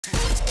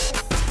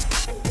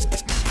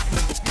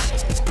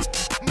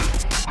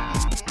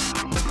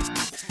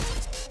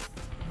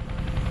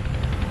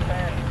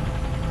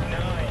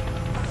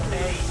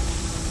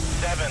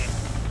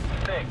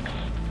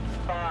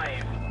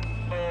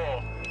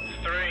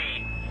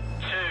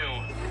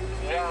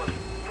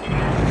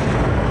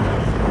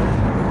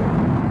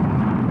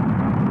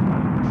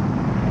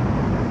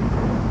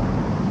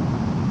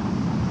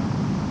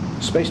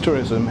Space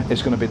tourism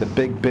is going to be the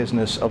big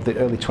business of the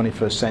early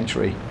 21st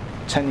century.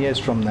 10 years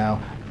from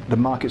now, the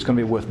market's going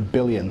to be worth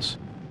billions.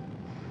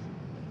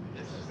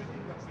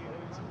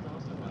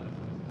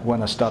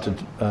 When I started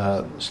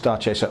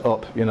Starchaser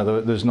up, you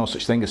know, there's no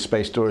such thing as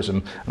space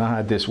tourism, and I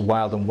had this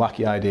wild and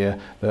wacky idea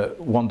that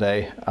one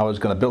day I was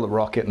going to build a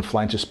rocket and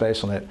fly into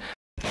space on it.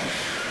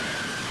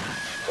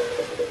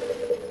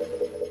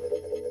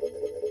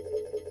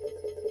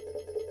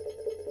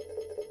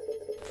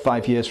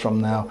 Five years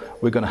from now,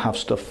 we're going to have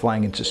stuff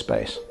flying into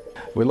space.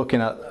 We're looking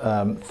at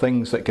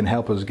things that can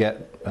help us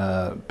get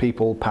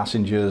people,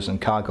 passengers and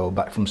cargo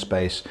back from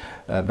space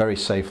very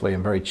safely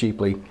and very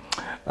cheaply.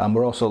 And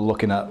we're also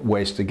looking at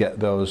ways to get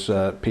those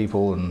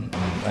people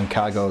and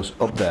cargoes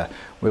up there.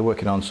 We're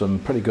working on some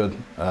pretty good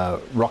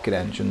rocket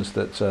engines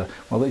that,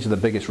 well, these are the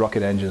biggest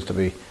rocket engines to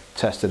be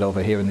tested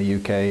over here in the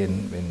UK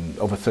in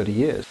over 30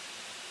 years.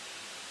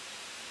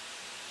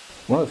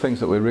 One of the things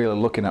that we're really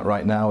looking at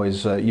right now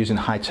is using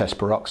high-test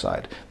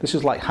peroxide. This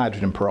is like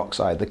hydrogen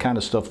peroxide, the kind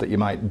of stuff that you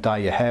might dye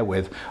your hair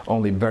with,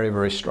 only very,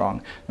 very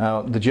strong.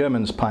 Now, the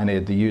Germans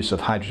pioneered the use of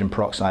hydrogen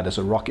peroxide as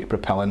a rocket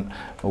propellant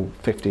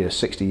 50 or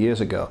 60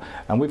 years ago,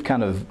 and we've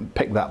kind of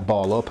picked that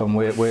ball up and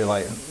we're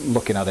like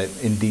looking at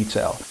it in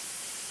detail.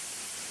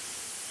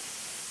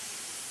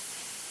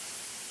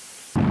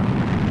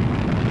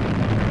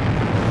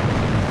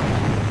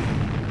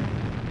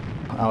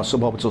 Our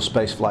suborbital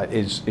space flight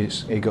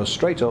it goes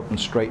straight up and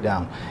straight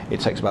down. It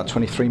takes about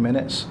 23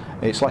 minutes.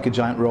 It's like a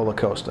giant roller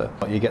coaster.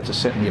 You get to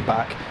sit on your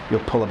back,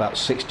 you'll pull about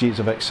 6 Gs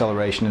of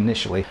acceleration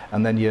initially,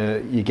 and then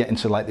you get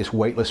into like this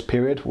weightless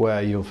period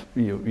where you'll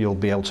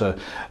be able to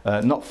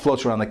not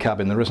float around the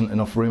cabin. There isn't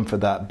enough room for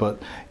that, but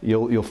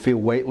you'll feel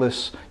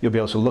weightless. You'll be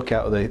able to look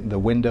out of the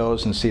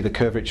windows and see the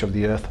curvature of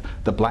the Earth,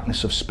 the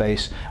blackness of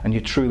space, and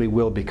you truly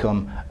will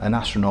become an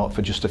astronaut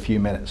for just a few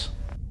minutes.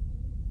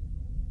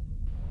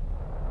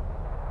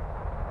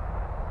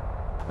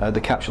 The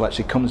capsule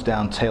actually comes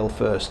down tail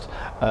first.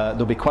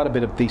 There'll be quite a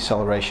bit of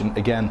deceleration.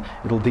 Again,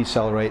 it'll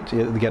decelerate,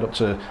 it'll get up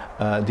to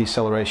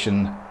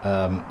deceleration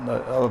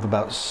of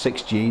about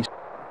 6 Gs.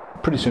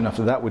 Pretty soon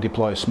after that, we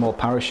deploy a small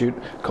parachute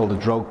called a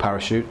drogue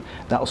parachute.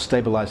 That'll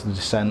stabilize the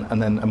descent,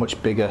 and then a much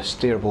bigger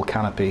steerable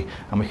canopy,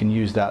 and we can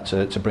use that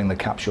to bring the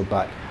capsule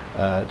back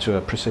to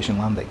a precision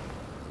landing.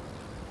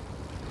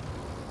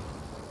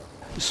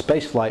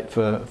 Spaceflight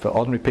for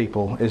ordinary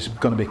people is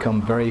going to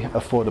become very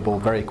affordable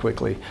very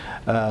quickly.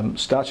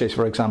 Starchaser,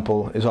 for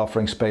example, is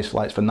offering space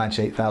flights for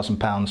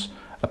 £98,000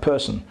 a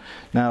person.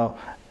 Now,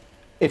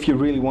 if you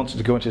really wanted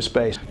to go into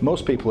space,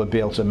 most people would be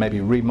able to maybe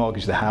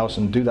remortgage the house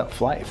and do that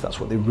flight if that's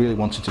what they really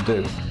wanted to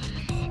do.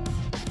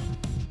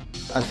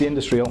 As the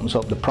industry opens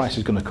up, the price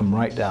is going to come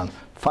right down.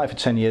 5 or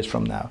 10 years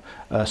from now,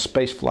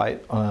 space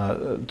flight to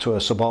a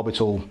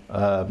suborbital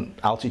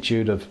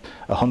altitude of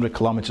 100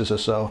 kilometers or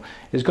so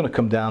is going to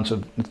come down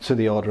to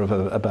the order of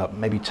about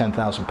maybe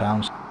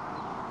 £10,000.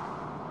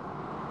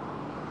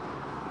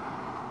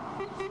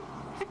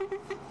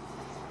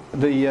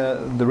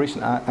 The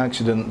recent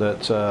accident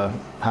that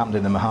happened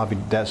in the Mojave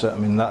Desert, I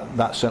mean,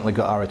 that certainly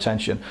got our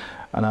attention,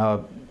 and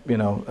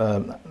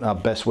our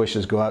best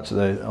wishes go out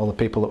to all the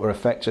people that were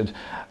affected.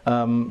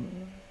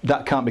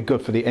 That can't be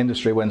good for the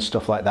industry when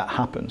stuff like that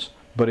happens,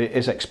 but it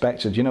is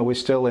expected. You know, we're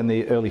still in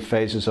the early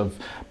phases of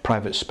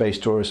private space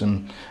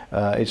tourism.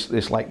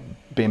 It's like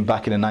being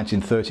back in the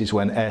 1930s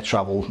when air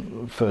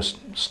travel first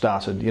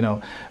started. You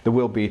know, there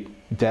will be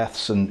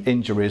deaths and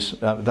injuries.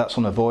 That's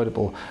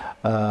unavoidable.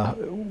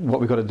 What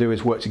we've got to do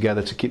is work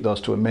together to keep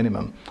those to a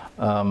minimum.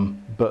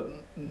 But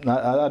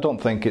I don't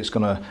think it's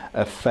going to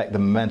affect the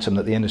momentum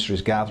that the industry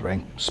is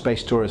gathering.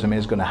 Space tourism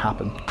is going to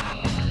happen.